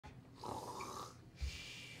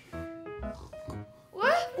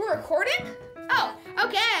recording? Oh,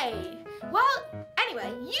 okay. Well, anyway,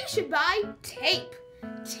 you should buy tape.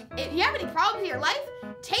 If you have any problems in your life,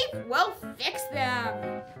 tape will fix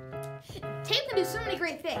them. Tape can do so many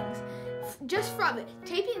great things. Just from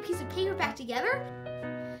taping a piece of paper back together.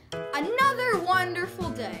 Another wonderful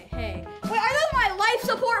day. Hey. Wait, are those my life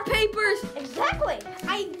support papers? Exactly.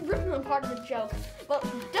 I ripped them apart as a joke. But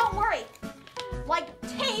don't worry. Like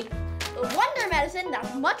tape, the wonder medicine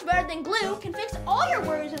that's much better than glue, can fix all your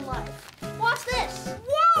worries in life. Watch this.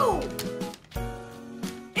 Whoa!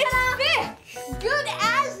 It's fixed! Good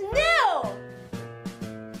as new.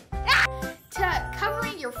 Ah! To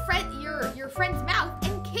covering your friend's